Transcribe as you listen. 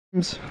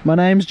My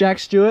name's Jack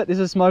Stewart. This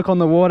is Smoke on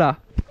the Water.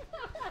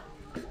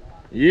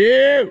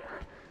 You!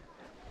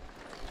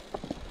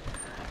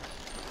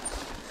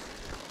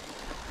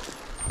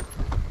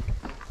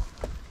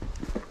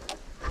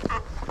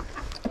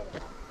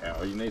 Yeah,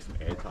 well, you need some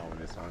airtime on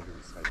this one because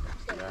it's so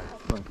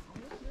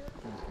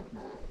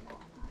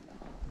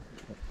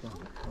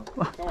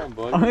Come on,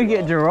 boy. I'm gonna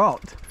get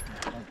dropped.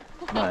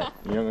 Mate,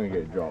 you're not gonna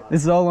get dropped.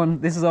 This is all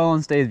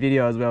on Steve's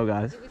video as well,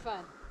 guys. It'll be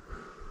fun.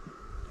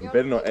 You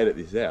better not edit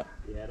this out.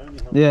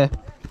 Yeah.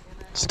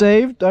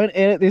 Steve, don't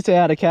edit this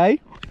out, okay?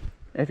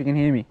 If you can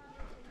hear me.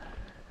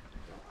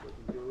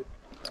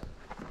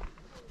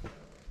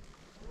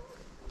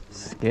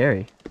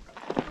 Scary.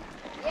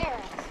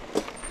 Yeah.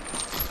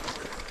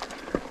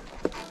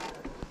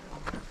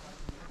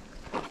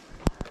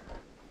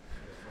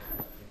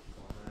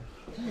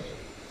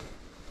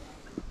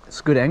 It's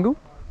a good angle.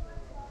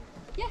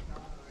 Yeah.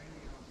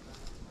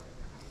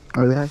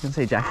 Oh, really? I can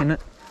see Jack in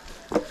it.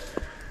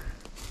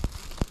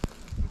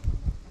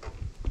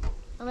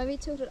 Or maybe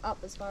tilt it up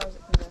as far as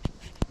it can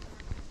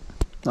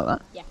go. Like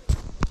that? Yeah.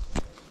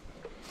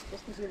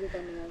 Just because you'll be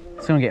bending over.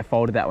 It's gonna get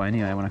folded that way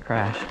anyway when I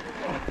crash.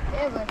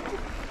 Yeah, but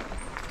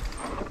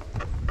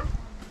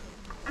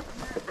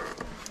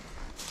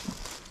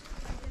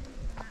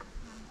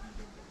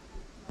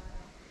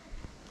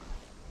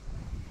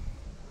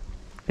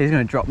He's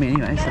gonna drop me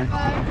anyway, so.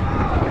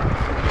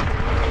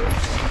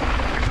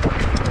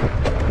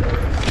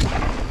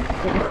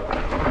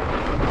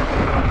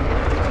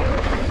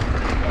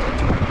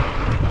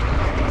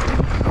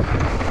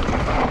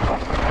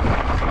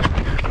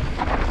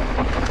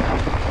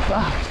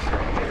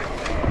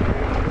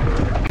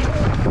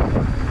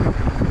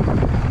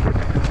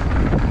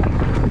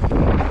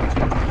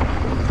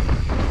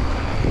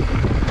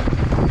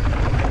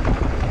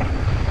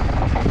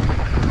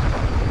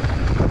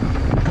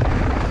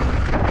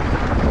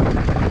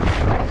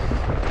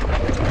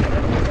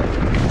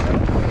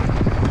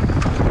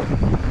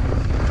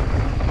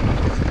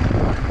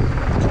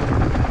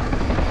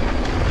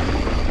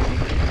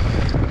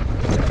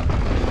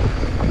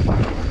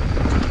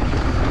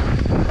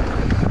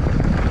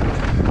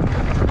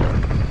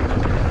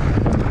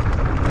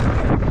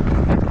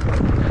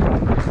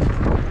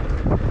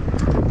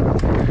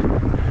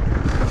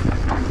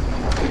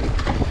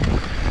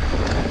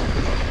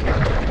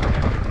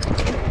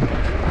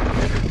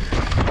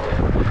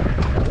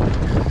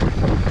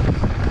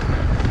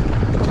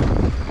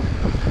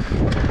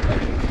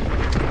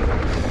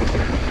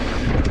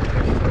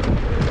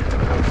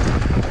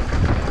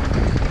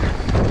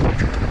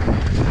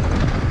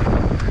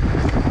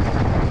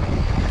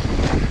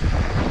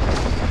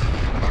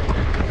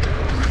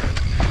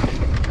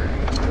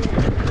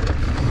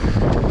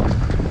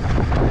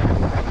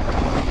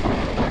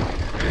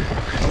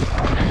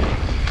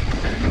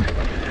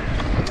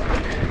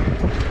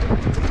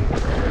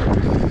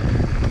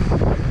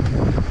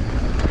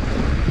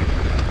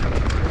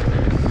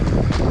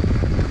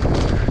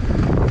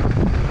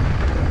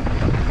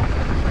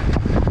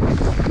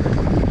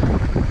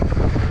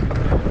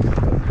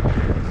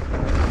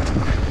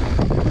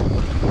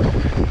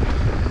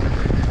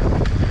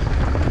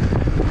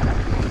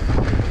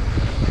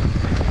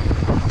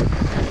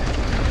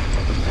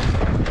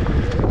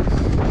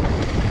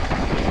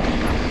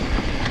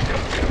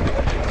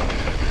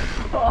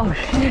 Oh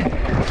shit.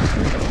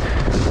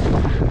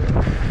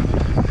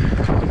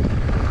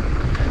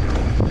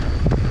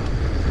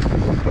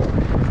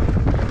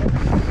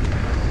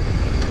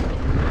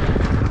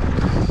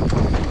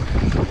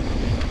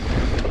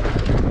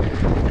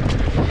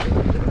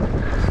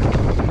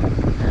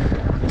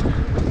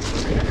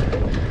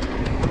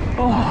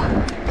 Oh.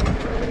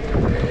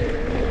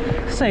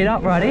 Seat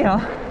up right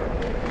here.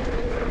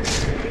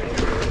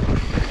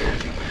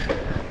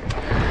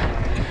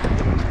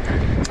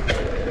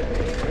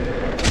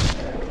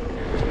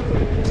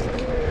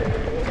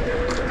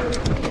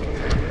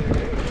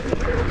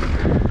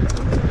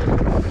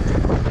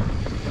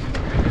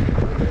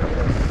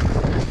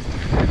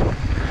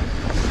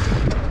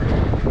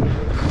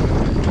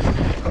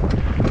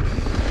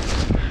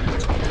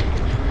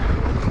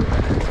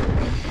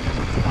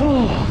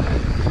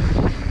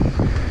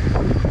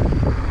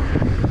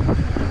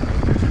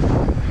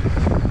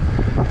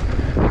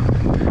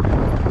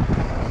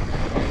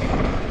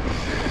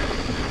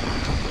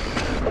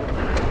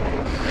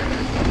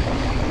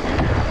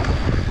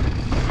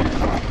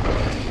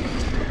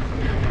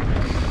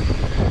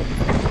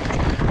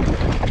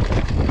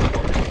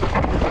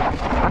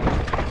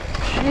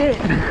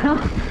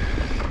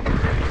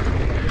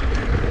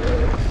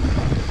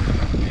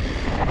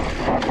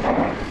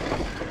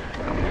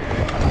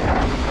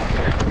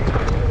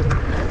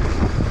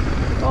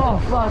 Oh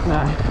fuck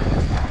no,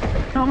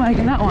 not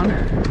making that one.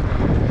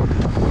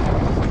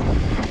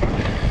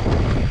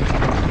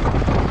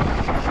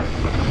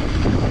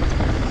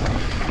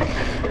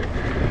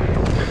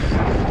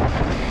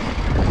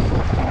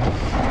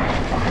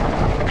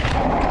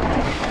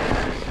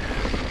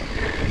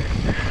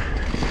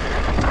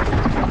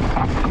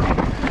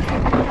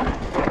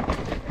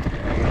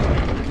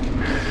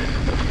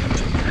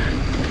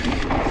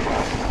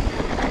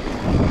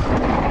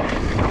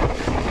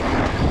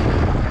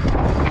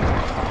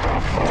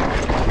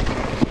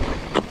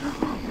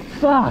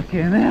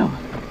 Fucking hell.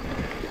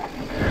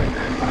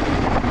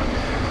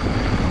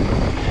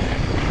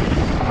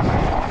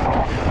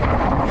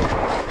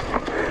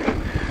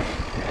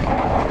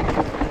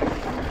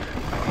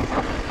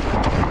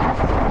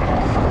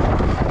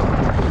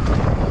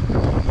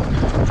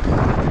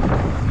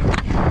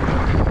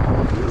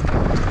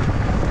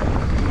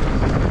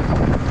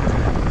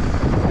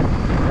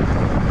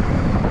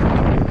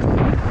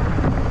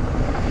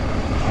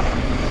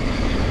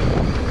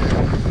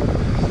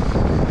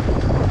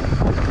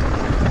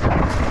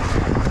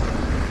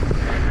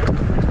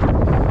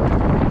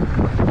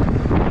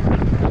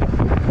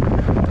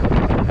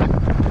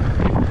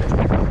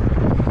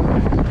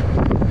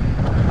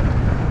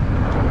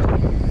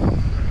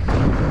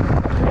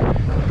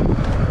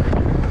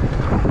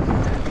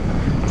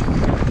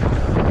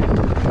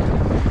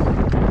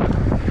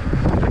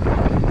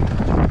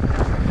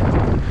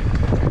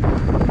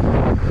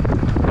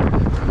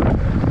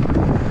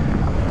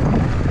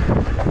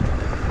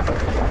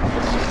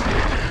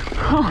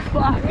 Oh,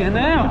 fucking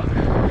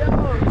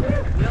hell.